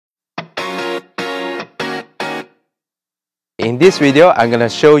In this video, I'm going to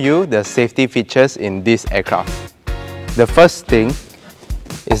show you the safety features in this aircraft. The first thing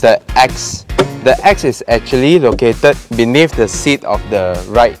is the X. The X is actually located beneath the seat of the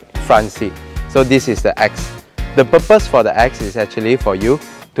right front seat. So this is the X. The purpose for the X is actually for you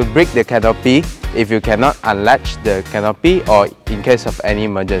to break the canopy if you cannot unlatch the canopy or in case of any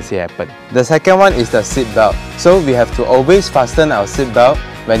emergency happen. The second one is the seat belt. So we have to always fasten our seat belt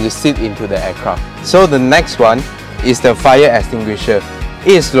when you sit into the aircraft. So the next one is the fire extinguisher.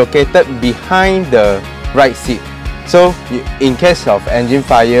 It is located behind the right seat. So in case of engine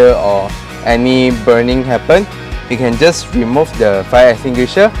fire or any burning happen, you can just remove the fire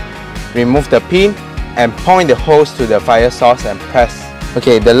extinguisher, remove the pin and point the hose to the fire source and press.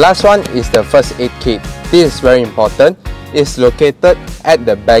 Okay, the last one is the first aid kit. This is very important. It's located at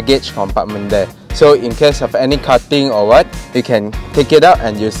the baggage compartment there. So in case of any cutting or what, you can take it out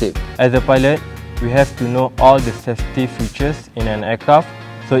and use it. As a pilot, we have to know all the safety features in an aircraft,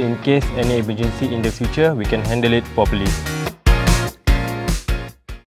 so in case any emergency in the future, we can handle it properly.